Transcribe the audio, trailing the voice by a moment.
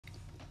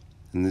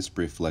In this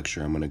brief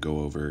lecture, I'm going to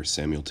go over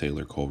Samuel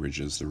Taylor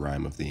Coleridge's The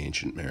Rime of the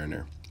Ancient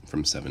Mariner from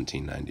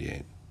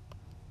 1798.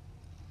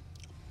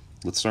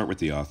 Let's start with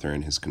the author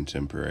and his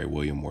contemporary,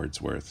 William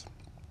Wordsworth.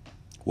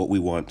 What we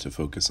want to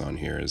focus on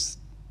here is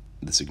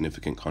the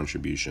significant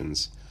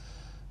contributions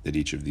that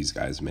each of these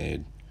guys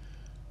made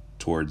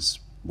towards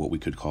what we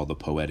could call the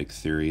poetic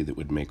theory that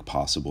would make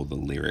possible the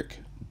lyric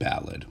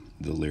ballad.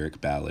 The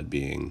lyric ballad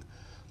being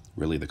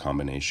really the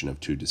combination of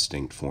two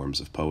distinct forms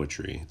of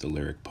poetry, the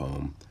lyric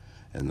poem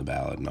and the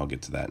ballad, and I'll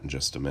get to that in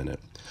just a minute.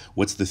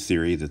 What's the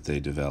theory that they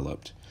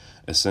developed?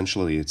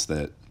 Essentially, it's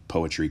that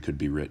poetry could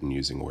be written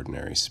using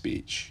ordinary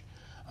speech.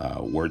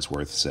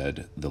 Wordsworth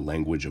said, the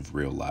language of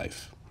real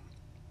life.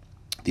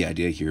 The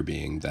idea here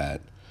being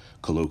that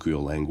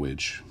colloquial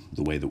language,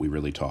 the way that we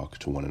really talk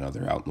to one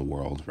another out in the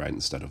world, right,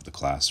 instead of the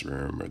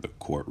classroom or the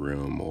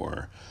courtroom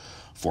or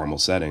formal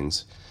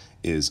settings,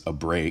 is a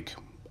break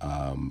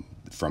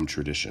from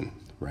tradition,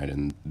 right?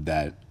 And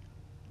that,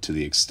 to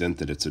the extent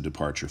that it's a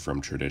departure from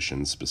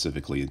tradition,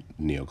 specifically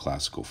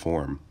neoclassical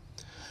form,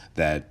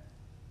 that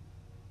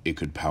it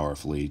could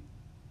powerfully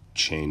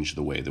change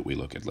the way that we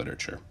look at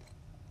literature.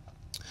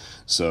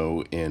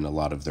 So in a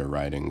lot of their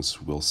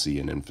writings, we'll see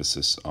an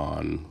emphasis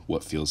on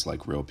what feels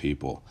like real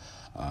people,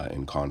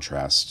 in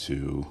contrast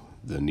to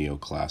the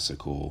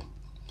neoclassical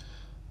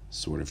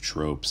sort of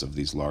tropes of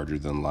these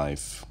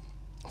larger-than-life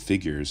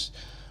figures.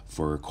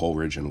 For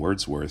Coleridge and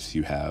Wordsworth,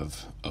 you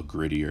have a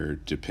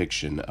grittier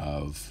depiction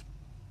of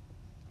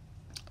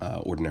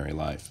ordinary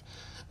life.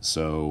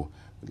 So,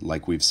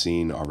 like we've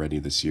seen already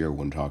this year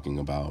when talking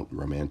about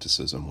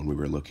Romanticism, when we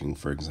were looking,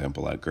 for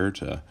example, at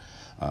Goethe,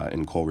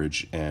 in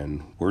Coleridge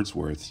and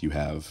Wordsworth, you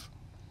have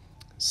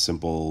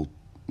simple,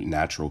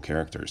 natural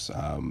characters.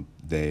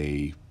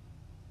 They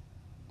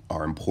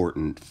are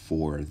important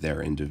for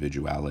their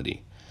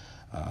individuality.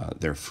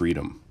 Their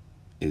freedom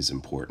is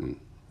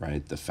important,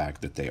 right? The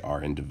fact that they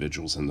are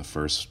individuals in the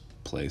first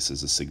place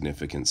is a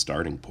significant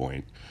starting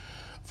point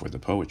for the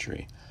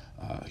poetry.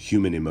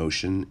 Human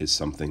emotion is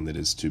something that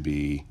is to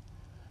be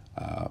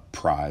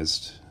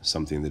prized,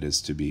 something that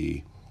is to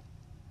be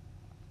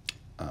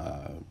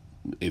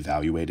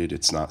evaluated.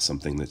 It's not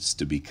something that's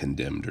to be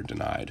condemned or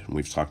denied. And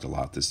we've talked a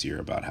lot this year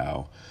about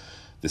how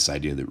this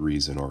idea that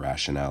reason or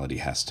rationality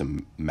has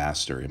to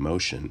master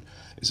emotion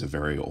is a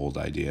very old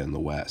idea in the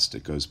West.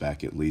 It goes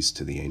back at least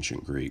to the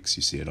ancient Greeks.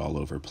 You see it all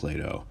over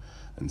Plato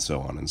and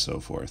so on and so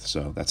forth.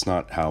 So that's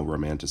not how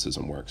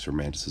Romanticism works.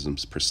 Romanticism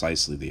is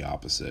precisely the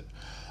opposite.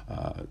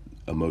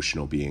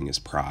 Emotional being is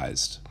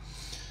prized.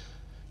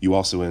 You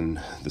also, in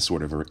the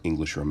sort of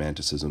English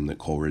Romanticism that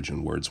Coleridge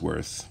and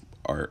Wordsworth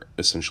are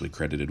essentially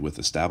credited with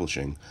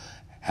establishing,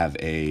 have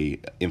a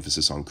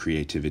emphasis on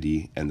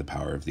creativity and the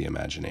power of the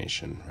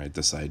imagination, right?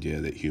 This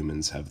idea that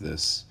humans have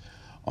this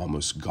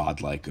almost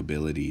godlike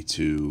ability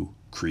to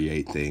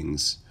create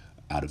things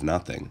out of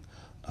nothing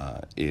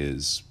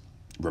is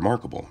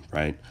remarkable,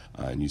 right?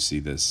 And you see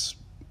this,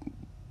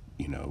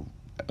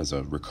 as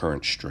a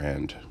recurrent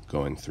strand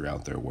going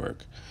throughout their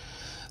work.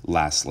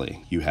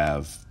 Lastly, you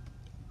have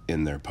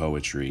in their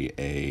poetry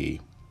a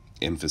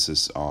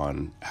emphasis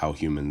on how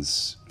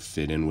humans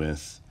fit in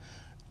with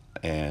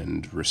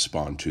and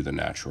respond to the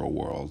natural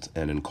world.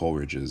 And in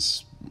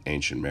Coleridge's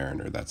Ancient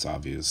Mariner, that's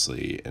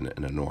obviously an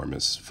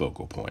enormous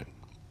focal point.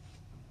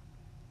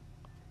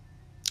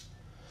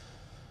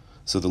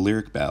 So the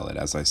lyric ballad,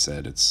 as I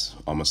said, it's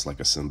almost like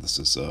a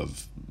synthesis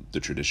of the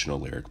traditional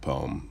lyric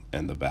poem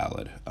and the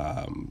ballad.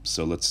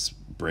 So let's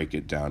break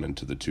it down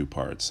into the two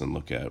parts and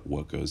look at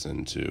what goes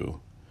into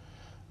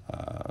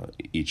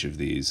each of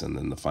these and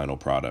then the final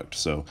product.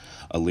 So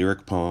a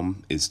lyric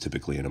poem is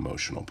typically an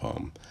emotional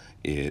poem.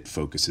 It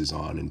focuses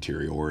on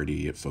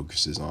interiority. It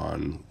focuses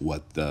on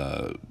what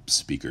the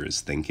speaker is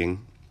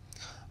thinking.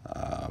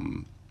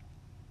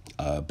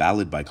 A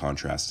ballad, by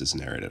contrast, is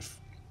narrative.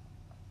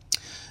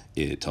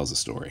 It tells a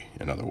story,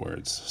 in other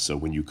words. So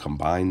when you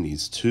combine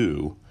these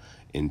two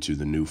into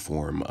the new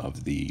form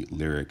of the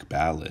lyric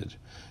ballad,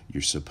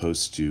 you're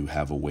supposed to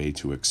have a way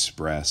to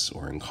express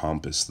or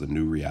encompass the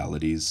new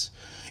realities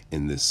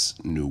in this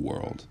new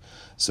world.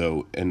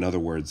 So, in other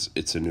words,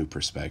 it's a new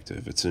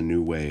perspective. It's a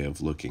new way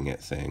of looking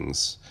at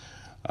things.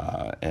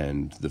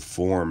 And the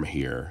form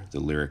here, the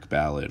lyric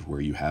ballad,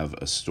 where you have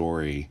a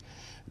story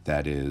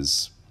that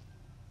is,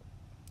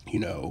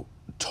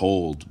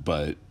 told,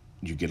 but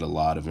you get a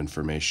lot of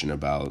information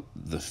about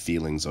the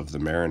feelings of the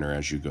mariner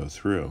as you go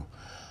through.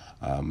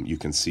 You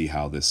can see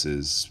how this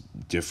is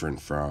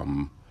different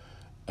from,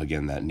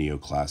 again, that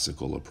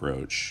neoclassical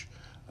approach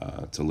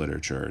to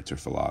literature, to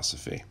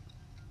philosophy.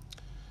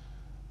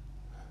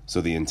 So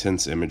the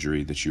intense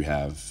imagery that you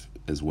have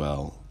as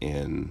well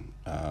in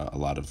a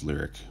lot of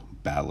lyric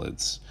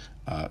ballads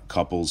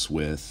couples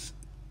with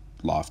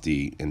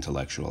lofty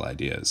intellectual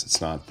ideas.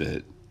 It's not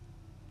that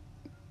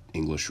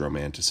English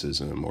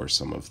Romanticism or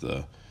some of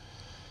the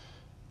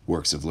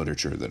works of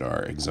literature that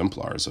are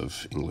exemplars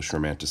of English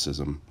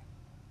Romanticism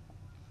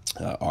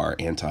are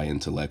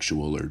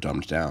anti-intellectual or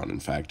dumbed down. In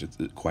fact,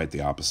 quite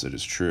the opposite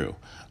is true.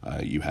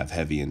 You have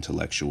heavy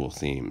intellectual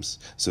themes.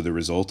 So the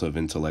result of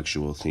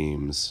intellectual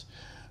themes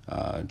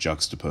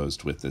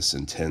juxtaposed with this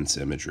intense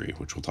imagery,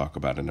 which we'll talk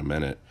about in a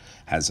minute,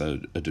 has a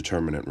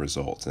determinant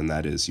result, and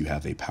that is you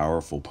have a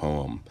powerful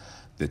poem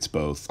that's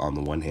both, on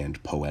the one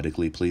hand,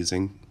 poetically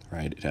pleasing,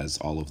 right? It has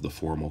all of the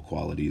formal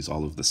qualities,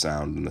 all of the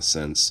sound and the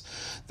sense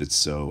that's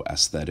so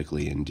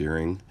aesthetically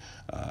endearing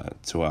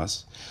to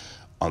us.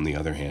 On the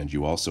other hand,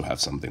 you also have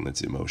something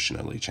that's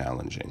emotionally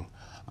challenging.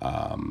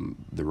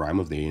 The Rime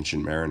of the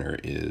Ancient Mariner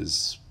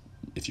is,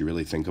 if you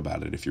really think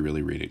about it, if you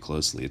really read it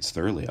closely, it's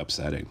thoroughly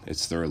upsetting.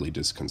 It's thoroughly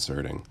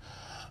disconcerting.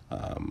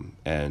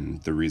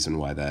 And the reason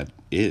why that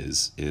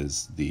is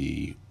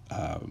the,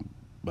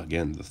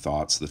 again, the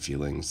thoughts, the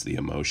feelings, the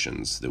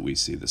emotions that we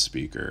see the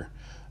speaker,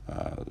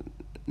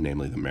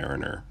 namely the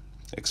mariner,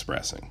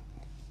 expressing.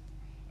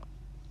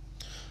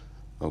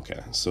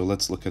 Okay, so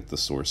let's look at the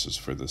sources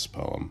for this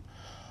poem.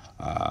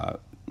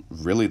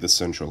 Really, the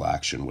central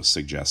action was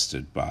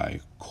suggested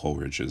by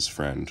Coleridge's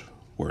friend,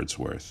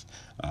 Wordsworth.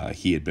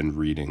 He had been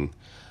reading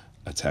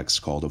a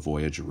text called A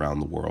Voyage Around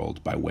the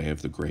World by Way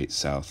of the Great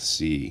South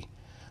Sea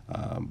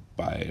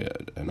by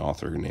an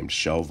author named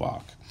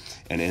Shelvocke.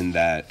 And in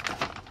that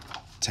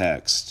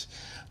text,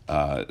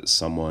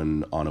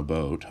 someone on a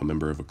boat, a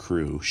member of a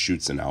crew,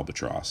 shoots an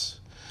albatross,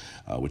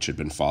 which had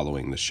been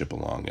following the ship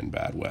along in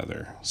bad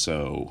weather.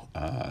 So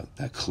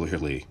that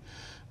clearly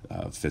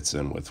fits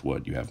in with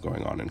what you have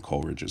going on in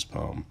Coleridge's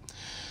poem.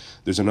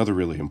 There's another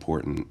really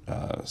important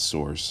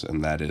source,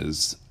 and that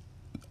is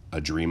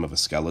a dream of a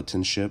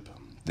skeleton ship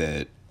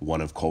that one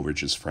of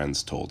Coleridge's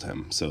friends told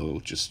him. So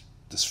just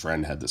this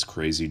friend had this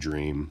crazy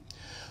dream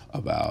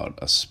about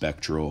a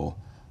spectral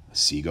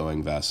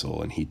seagoing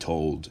vessel, and he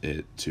told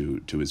it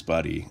to his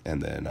buddy,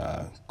 and then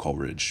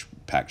Coleridge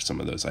packed some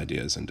of those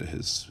ideas into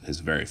his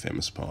very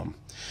famous poem.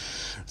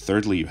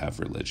 Thirdly, you have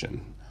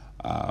religion.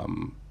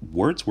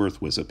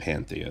 Wordsworth was a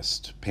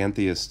pantheist.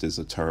 Pantheist is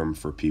a term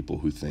for people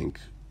who think,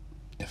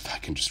 if I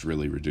can just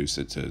really reduce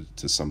it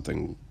to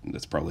something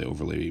that's probably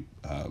overly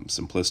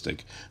simplistic,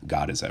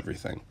 God is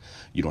everything.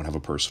 You don't have a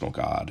personal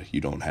God.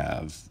 You don't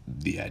have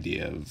the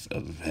idea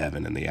of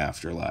heaven and the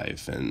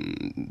afterlife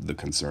and the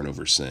concern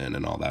over sin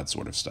and all that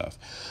sort of stuff.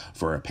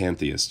 For a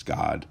pantheist,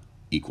 God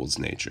equals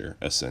nature,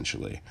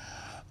 essentially.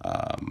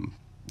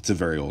 It's a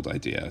very old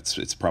idea.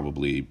 It's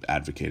probably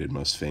advocated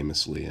most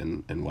famously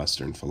in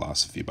Western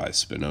philosophy by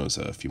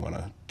Spinoza. If you want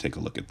to take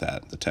a look at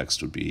that, the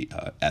text would be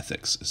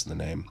Ethics is the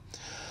name.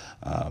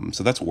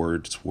 So that's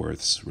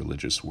Wordsworth's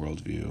religious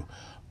worldview.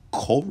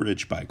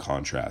 Coleridge, by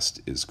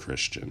contrast, is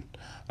Christian.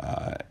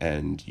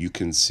 And you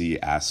can see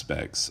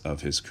aspects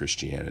of his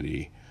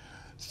Christianity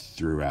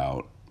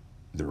throughout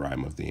the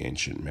Rime of the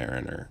Ancient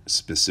Mariner,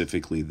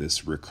 specifically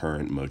this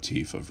recurrent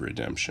motif of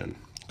redemption.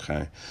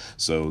 Okay,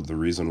 so the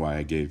reason why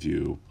I gave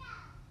you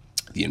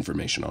the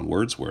information on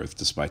Wordsworth,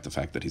 despite the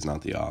fact that he's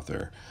not the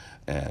author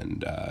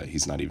and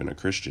he's not even a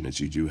Christian,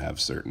 is you do have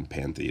certain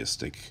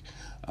pantheistic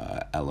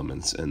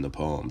elements in the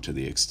poem to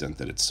the extent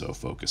that it's so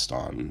focused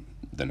on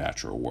the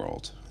natural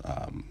world,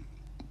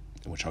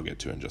 which I'll get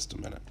to in just a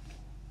minute.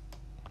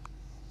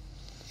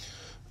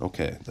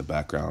 Okay, the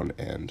background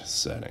and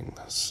setting.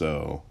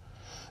 So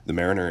the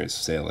mariner is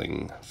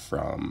sailing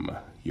from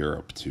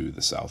Europe to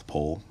the South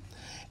Pole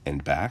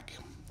and back,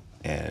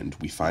 and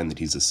we find that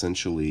he's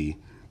essentially,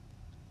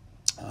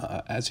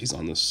 as he's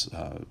on this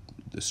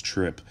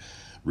trip,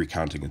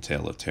 recounting a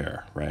tale of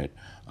terror, right?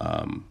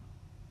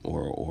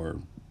 Or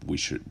we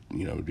should,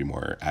 it would be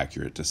more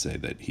accurate to say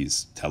that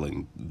he's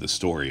telling the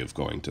story of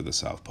going to the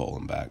South Pole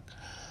and back.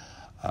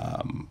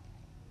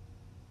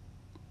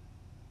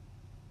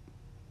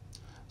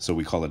 So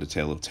we call it a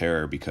tale of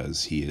terror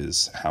because he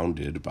is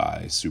hounded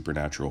by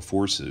supernatural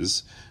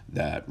forces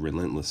that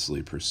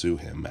relentlessly pursue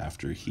him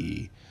after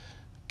he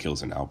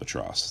kills an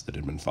albatross that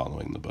had been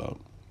following the boat.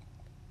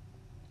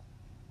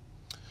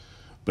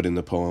 But in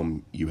the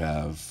poem, you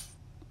have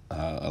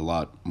a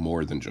lot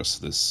more than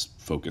just this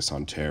focus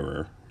on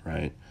terror,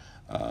 right?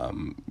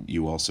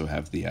 You also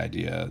have the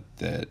idea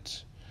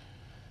that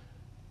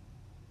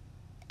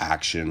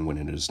action, when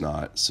it is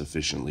not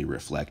sufficiently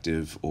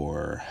reflective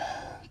or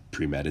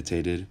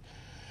premeditated,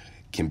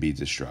 can be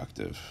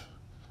destructive.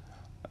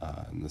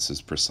 And this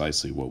is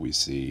precisely what we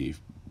see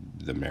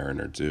the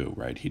mariner do,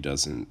 right? He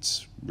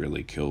doesn't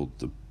really kill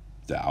the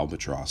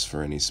albatross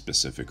for any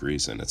specific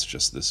reason. It's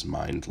just this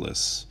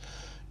mindless,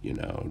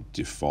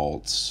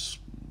 default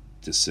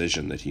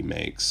decision that he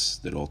makes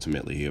that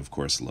ultimately he, of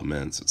course,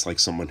 laments. It's like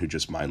someone who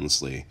just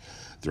mindlessly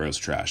throws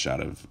trash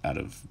out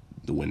of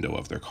the window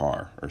of their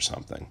car or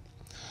something.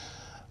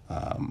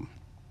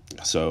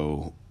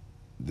 So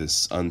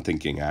this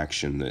unthinking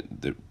action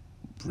that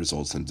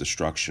results in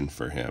destruction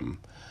for him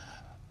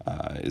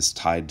is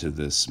tied to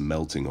this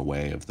melting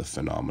away of the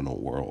phenomenal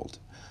world.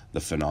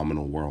 The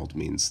phenomenal world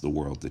means the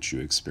world that you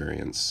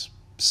experience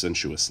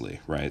sensuously,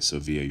 right? So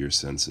via your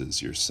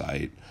senses, your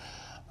sight,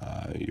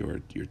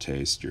 your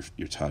taste,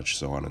 your touch,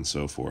 so on and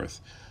so forth.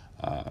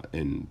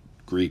 In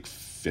Greek,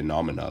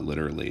 phenomena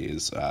literally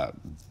is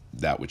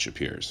that which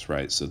appears,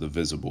 right? So the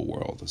visible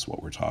world is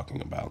what we're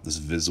talking about. This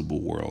visible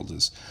world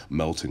is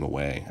melting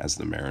away as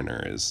the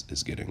mariner is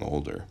getting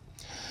older.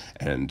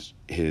 And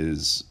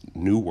his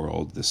new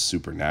world, this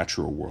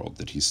supernatural world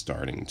that he's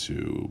starting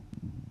to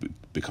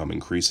become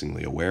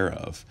increasingly aware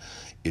of,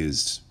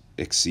 is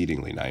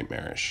exceedingly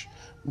nightmarish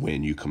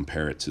when you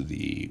compare it to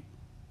the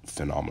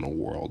phenomenal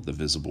world, the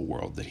visible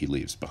world that he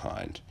leaves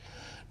behind.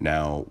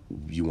 Now,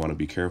 you want to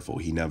be careful.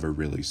 He never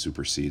really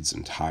supersedes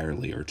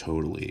entirely or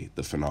totally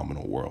the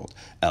phenomenal world.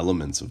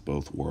 Elements of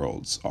both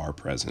worlds are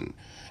present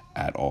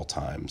at all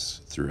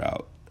times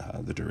throughout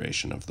the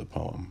duration of the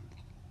poem.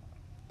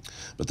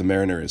 But the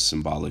mariner is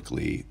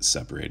symbolically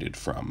separated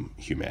from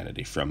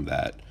humanity, from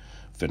that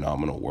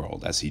phenomenal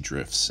world, as he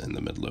drifts in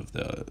the middle of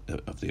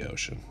the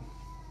ocean.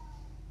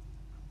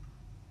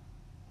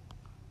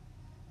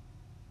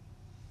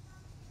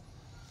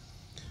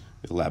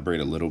 Elaborate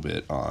a little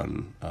bit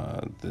on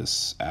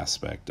this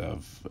aspect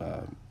of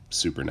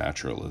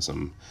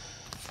supernaturalism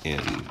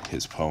in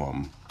his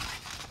poem.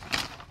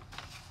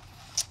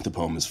 The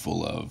poem is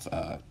full of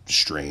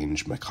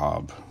strange,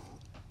 macabre,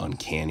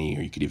 uncanny,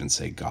 or you could even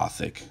say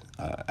Gothic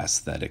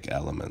aesthetic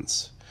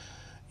elements.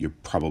 You're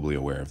probably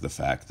aware of the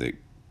fact that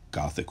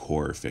Gothic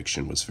horror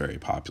fiction was very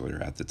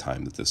popular at the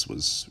time that this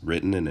was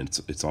written, and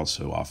it's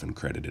also often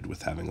credited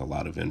with having a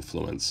lot of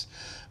influence.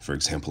 For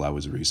example, I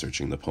was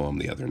researching the poem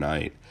the other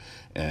night,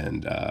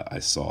 and I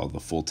saw the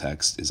full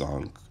text is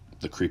on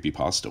the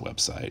Creepypasta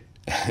website,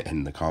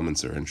 and the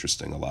comments are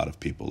interesting. A lot of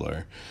people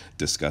are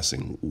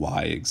discussing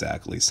why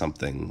exactly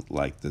something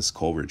like this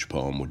Coleridge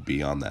poem would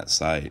be on that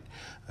site.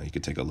 You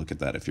could take a look at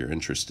that if you're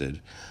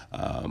interested.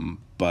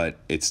 But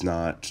it's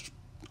not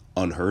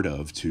unheard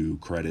of to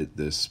credit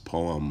this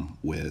poem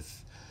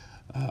with,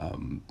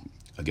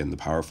 again, the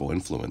powerful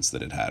influence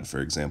that it had. For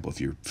example,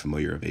 if you're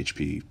familiar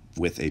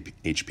with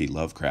H.P.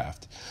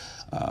 Lovecraft,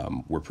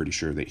 we're pretty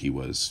sure that he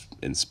was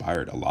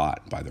inspired a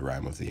lot by the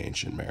Rime of the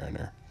Ancient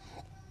Mariner.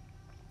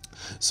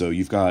 So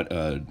you've got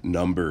a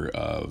number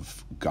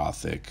of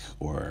Gothic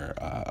or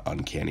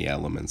uncanny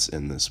elements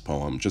in this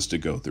poem. Just to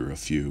go through a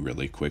few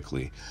really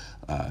quickly,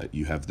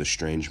 you have the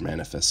strange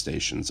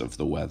manifestations of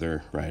the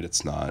weather, right?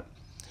 It's not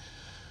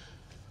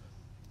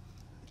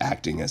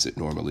acting as it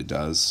normally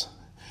does.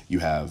 You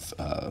have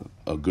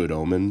a good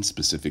omen,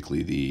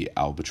 specifically the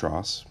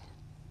albatross.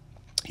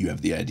 You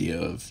have the idea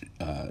of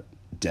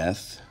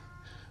death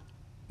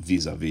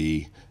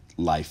vis-a-vis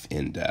life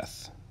in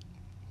death.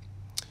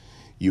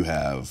 You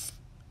have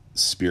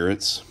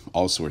spirits,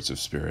 all sorts of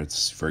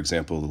spirits. For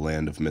example, the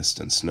land of mist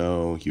and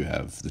snow. You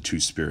have the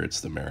two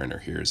spirits the mariner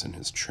hears in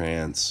his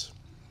trance.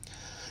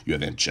 You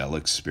have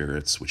angelic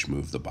spirits, which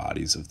move the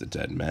bodies of the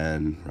dead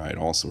men, right?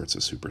 All sorts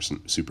of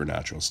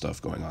supernatural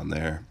stuff going on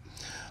there.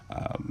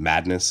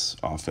 Madness,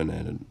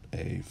 often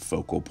a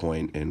focal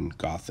point in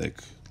Gothic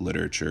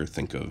literature.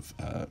 Think of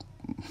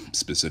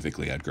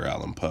specifically Edgar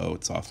Allan Poe.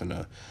 It's often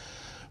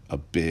a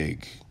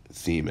big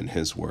theme in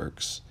his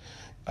works.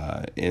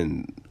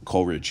 In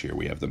Coleridge here,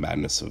 we have the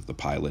madness of the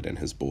pilot and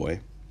his boy.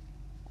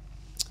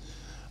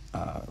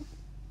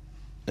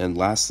 And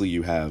lastly,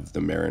 you have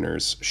the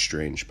mariner's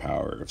strange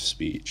power of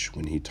speech.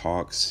 When he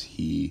talks,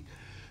 he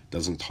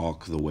doesn't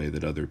talk the way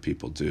that other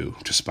people do,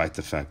 despite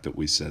the fact that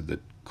we said that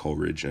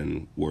Coleridge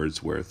and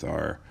Wordsworth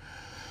are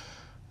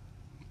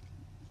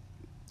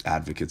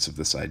advocates of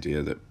this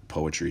idea that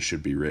poetry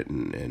should be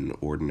written in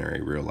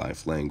ordinary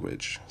real-life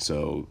language.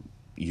 So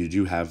you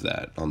do have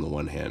that on the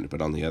one hand,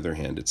 but on the other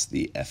hand, it's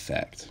the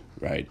effect,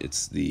 right?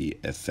 It's the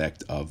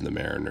effect of the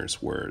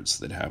mariner's words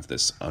that have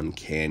this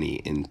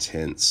uncanny,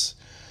 intense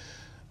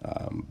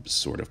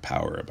sort of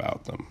power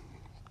about them.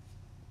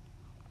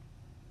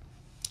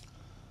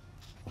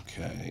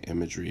 Okay,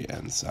 imagery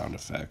and sound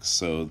effects.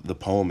 So the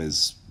poem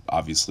is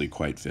obviously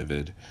quite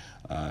vivid,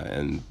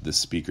 and the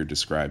speaker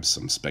describes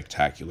some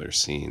spectacular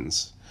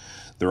scenes.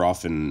 They're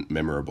often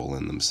memorable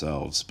in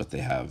themselves, but they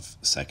have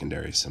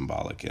secondary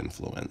symbolic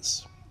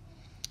influence.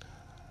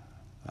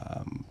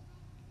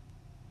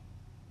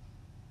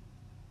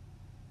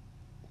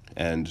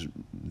 And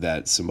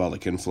that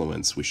symbolic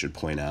influence, we should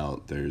point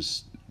out,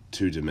 there's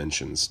two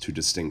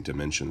distinct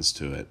dimensions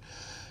to it.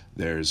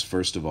 There's,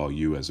 first of all,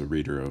 you as a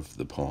reader of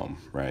the poem,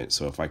 right?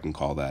 So if I can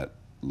call that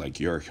like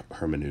your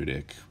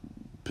hermeneutic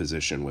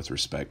position with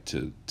respect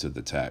to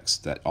the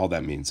text, that all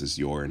that means is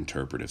your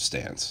interpretive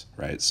stance,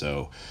 right?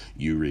 So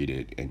you read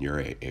it and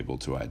you're able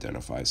to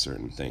identify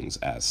certain things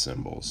as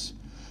symbols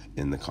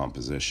in the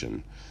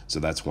composition.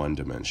 So that's one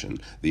dimension.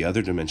 The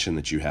other dimension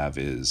that you have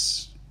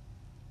is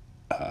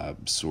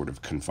sort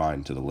of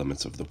confined to the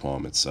limits of the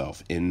poem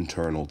itself,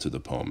 internal to the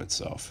poem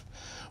itself.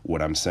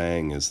 What I'm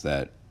saying is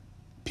that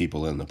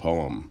people in the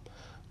poem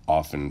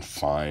often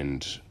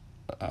find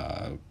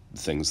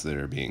things that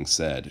are being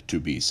said to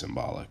be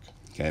symbolic.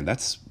 Okay, and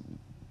that's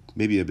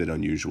maybe a bit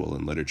unusual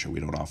in literature. We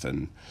don't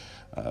often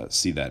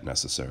see that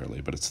necessarily,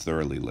 but it's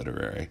thoroughly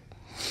literary.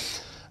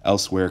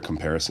 Elsewhere,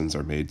 comparisons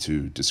are made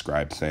to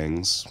describe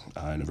things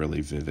in a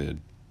really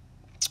vivid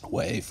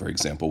way. For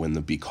example, when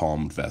the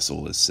becalmed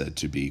vessel is said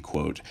to be,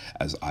 quote,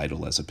 as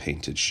idle as a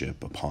painted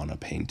ship upon a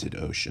painted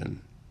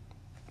ocean.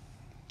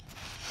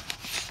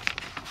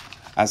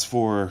 As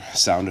for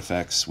sound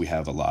effects, we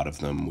have a lot of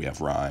them. We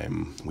have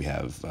rhyme, we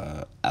have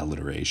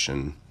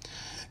alliteration,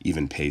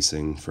 even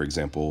pacing. For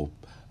example,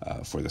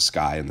 for the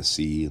sky and the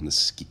sea, and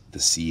the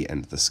sea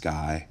and the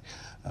sky,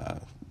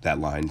 that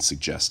line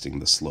suggesting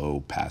the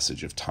slow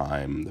passage of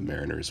time, the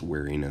mariner's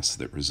weariness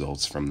that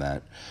results from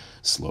that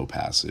slow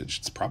passage.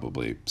 It's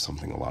probably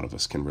something a lot of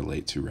us can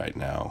relate to right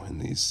now in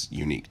these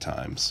unique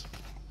times.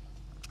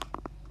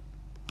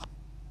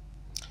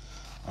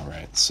 All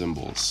right,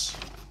 symbols.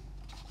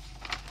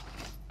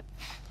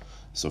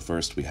 So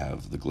first we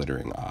have the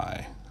glittering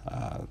eye.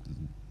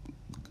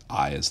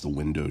 Eye is the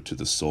window to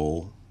the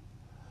soul.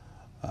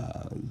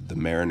 The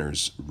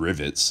mariner's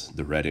rivets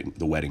the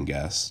wedding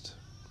guest.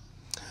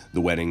 The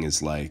wedding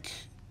is like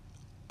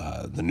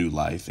the new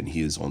life, and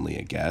he is only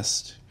a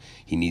guest.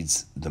 He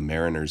needs the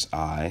mariner's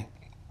eye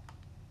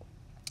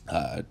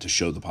to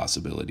show the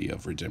possibility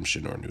of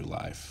redemption or new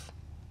life.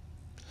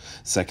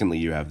 Secondly,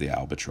 you have the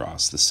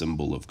albatross, the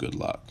symbol of good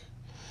luck.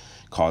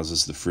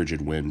 Causes the frigid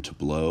wind to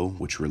blow,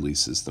 which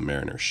releases the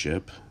mariner's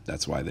ship.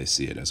 That's why they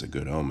see it as a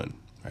good omen,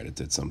 right? It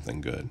did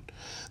something good.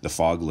 The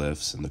fog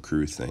lifts, and the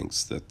crew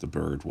thinks that the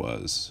bird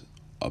was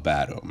a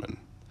bad omen.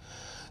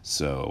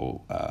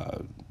 So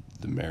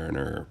the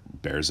mariner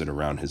bears it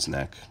around his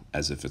neck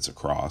as if it's a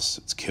cross.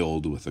 It's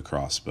killed with a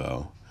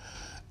crossbow.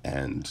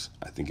 And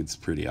I think it's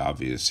pretty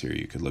obvious here.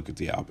 You could look at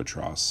the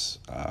albatross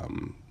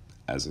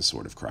as a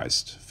sort of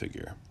Christ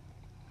figure.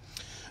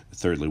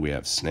 Thirdly, we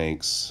have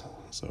snakes.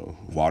 So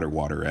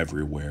water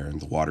everywhere,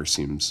 and the water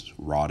seems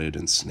rotted,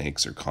 and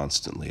snakes are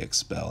constantly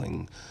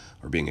expelling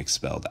or being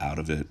expelled out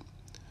of it.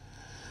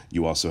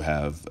 You also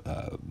have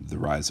the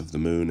rise of the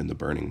moon and the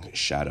burning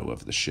shadow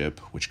of the ship,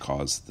 which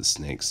caused the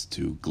snakes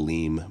to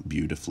gleam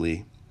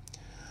beautifully.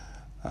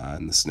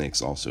 And the snakes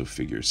also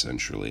figure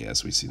centrally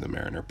as we see the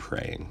mariner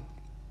praying.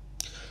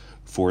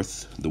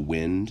 Fourth, the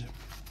wind,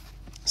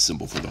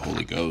 symbol for the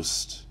Holy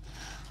Ghost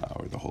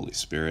or the Holy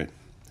Spirit.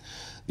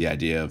 The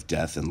idea of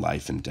death and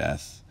life and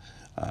death.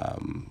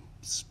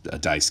 A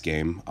dice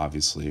game,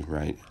 obviously,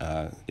 right?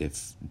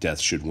 If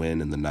death should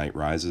win and the night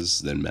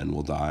rises, then men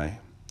will die.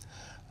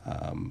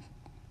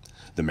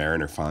 The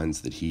mariner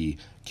finds that he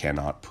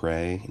cannot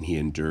pray, and he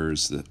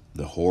endures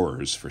the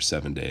horrors for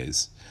 7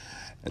 days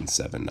and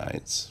 7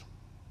 nights.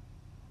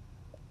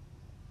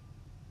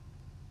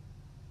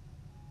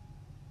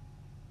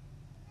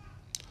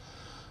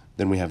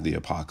 Then we have the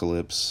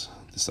apocalypse,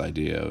 this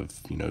idea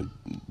of,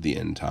 the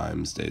end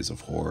times, days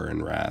of horror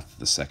and wrath,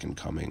 the second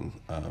coming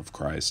of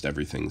Christ.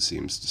 Everything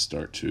seems to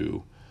start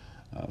to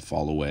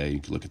fall away. You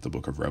can look at the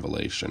book of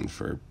Revelation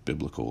for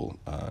biblical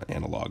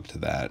analog to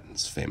that.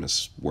 It's a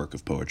famous work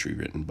of poetry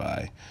written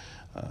by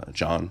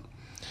John.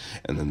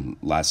 And then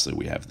lastly,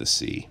 we have the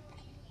sea,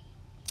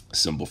 a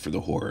symbol for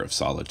the horror of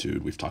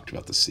solitude. We've talked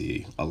about the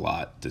sea a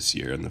lot this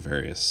year and the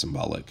various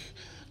symbolic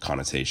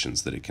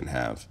connotations that it can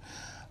have.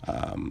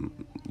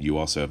 You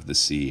also have the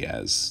sea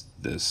as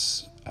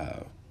this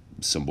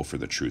symbol for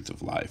the truth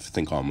of life.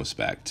 Think almost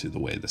back to the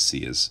way the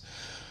sea is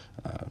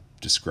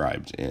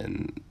described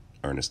in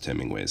Ernest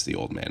Hemingway's The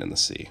Old Man and the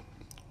Sea.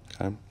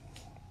 Okay?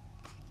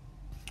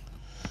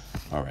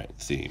 All right,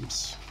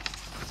 themes.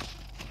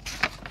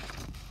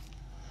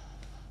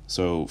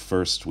 So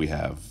first we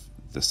have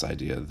this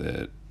idea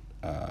that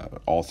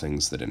all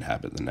things that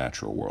inhabit the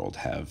natural world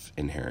have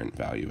inherent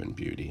value and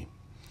beauty,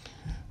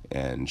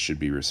 and should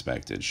be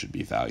respected, should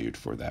be valued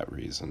for that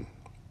reason.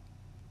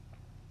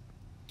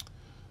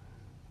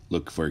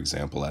 Look, for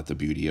example, at the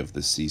beauty of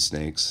the sea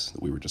snakes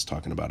that we were just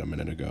talking about a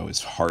minute ago. His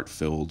heart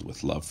filled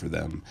with love for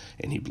them,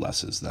 and he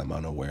blesses them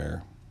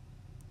unaware.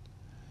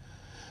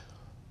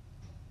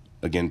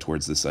 Again,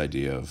 towards this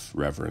idea of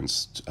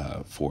reverence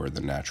for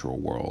the natural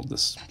world,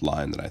 this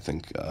line that I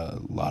think a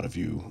lot of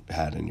you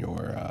had in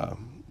your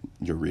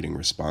reading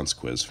response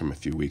quiz from a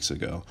few weeks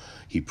ago.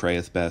 He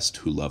prayeth best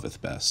who loveth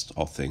best,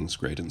 all things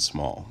great and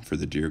small. For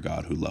the dear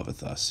God who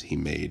loveth us, he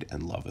made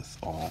and loveth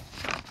all.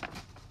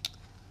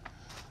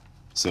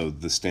 So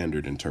the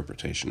standard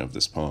interpretation of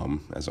this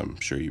poem, as I'm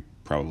sure you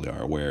probably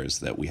are aware, is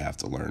that we have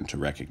to learn to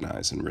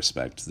recognize and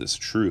respect this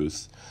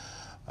truth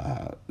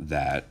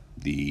that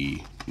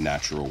the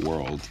natural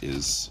world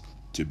is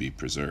to be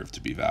preserved,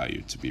 to be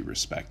valued, to be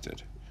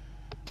respected.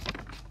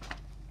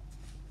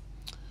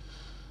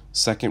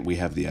 Second, we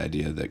have the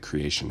idea that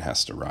creation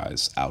has to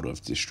rise out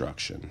of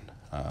destruction.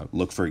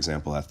 Look, for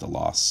example, at the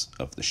loss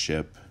of the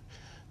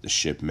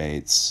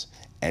shipmates,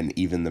 and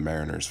even the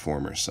mariner's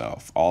former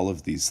self. All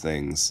of these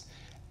things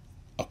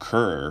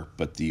occur,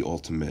 but the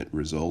ultimate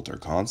result or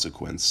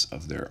consequence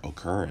of their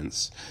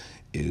occurrence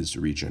is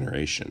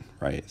regeneration,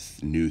 right?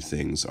 New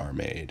things are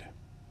made.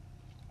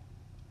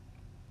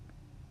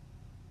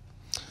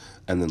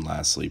 And then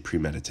lastly,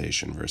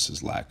 premeditation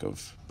versus lack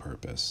of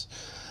purpose.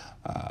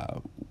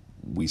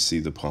 We see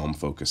the poem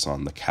focus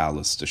on the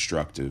callous,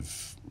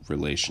 destructive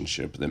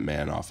relationship that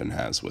man often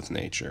has with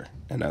nature.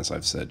 And as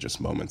I've said just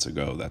moments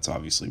ago, that's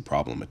obviously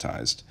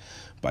problematized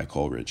by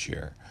Coleridge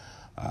here.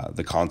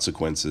 The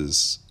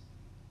consequences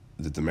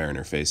that the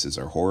mariner faces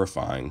are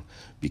horrifying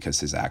because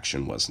his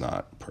action was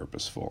not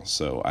purposeful.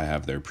 So I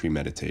have there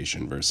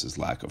premeditation versus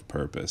lack of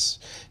purpose.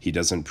 He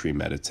doesn't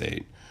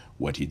premeditate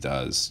what he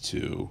does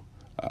to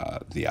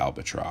the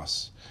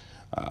albatross.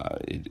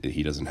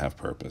 He doesn't have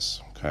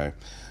purpose, okay?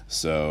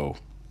 So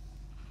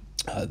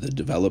the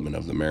development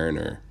of the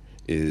mariner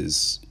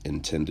is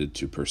intended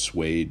to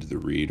persuade the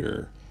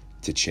reader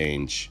to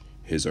change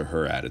his or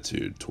her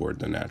attitude toward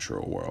the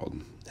natural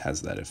world. It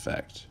has that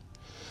effect.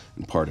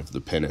 And part of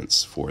the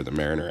penance for the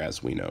mariner,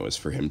 as we know, is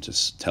for him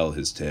to tell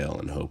his tale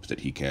and hope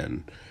that he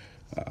can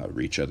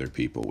reach other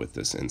people with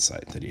this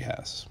insight that he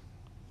has.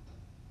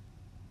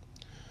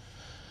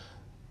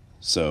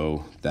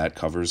 So that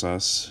covers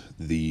us.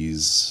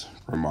 These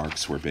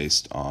remarks were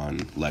based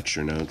on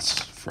lecture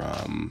notes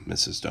from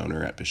Mrs.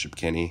 Donor at Bishop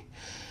Kenny,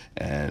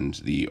 and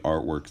the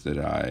artwork that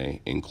I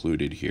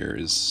included here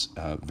is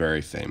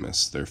very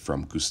famous. They're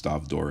from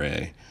Gustave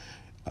Doré,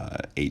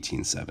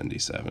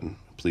 1877.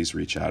 Please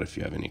reach out if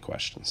you have any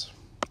questions.